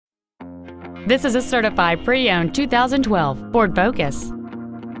This is a certified pre-owned 2012 Ford Focus.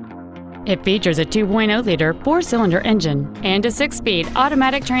 It features a 2.0-liter four-cylinder engine and a 6-speed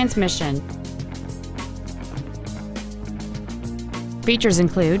automatic transmission. Features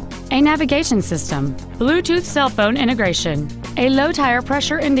include a navigation system, Bluetooth cell phone integration, a low tire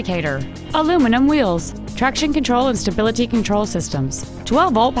pressure indicator, aluminum wheels, traction control and stability control systems,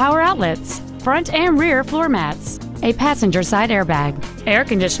 12-volt power outlets, front and rear floor mats, a passenger side airbag, air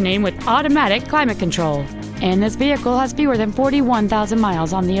conditioning with automatic climate control, and this vehicle has fewer than 41,000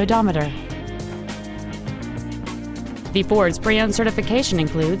 miles on the odometer. The Ford's pre-owned certification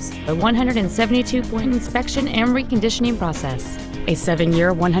includes a 172-point inspection and reconditioning process, a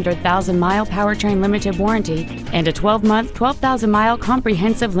 7-year, 100,000-mile powertrain limited warranty, and a 12-month, 12,000-mile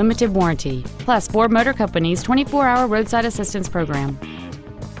comprehensive limited warranty, plus Ford Motor Company's 24-hour roadside assistance program.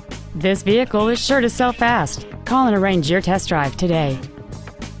 This vehicle is sure to sell fast. Call and arrange your test drive today.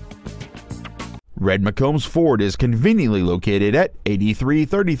 Red McCombs Ford is conveniently located at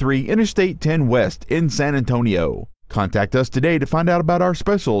 8333 Interstate 10 West in San Antonio. Contact us today to find out about our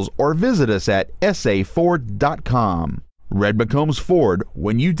specials or visit us at saford.com. Red McCombs Ford,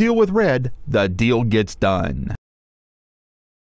 when you deal with red, the deal gets done.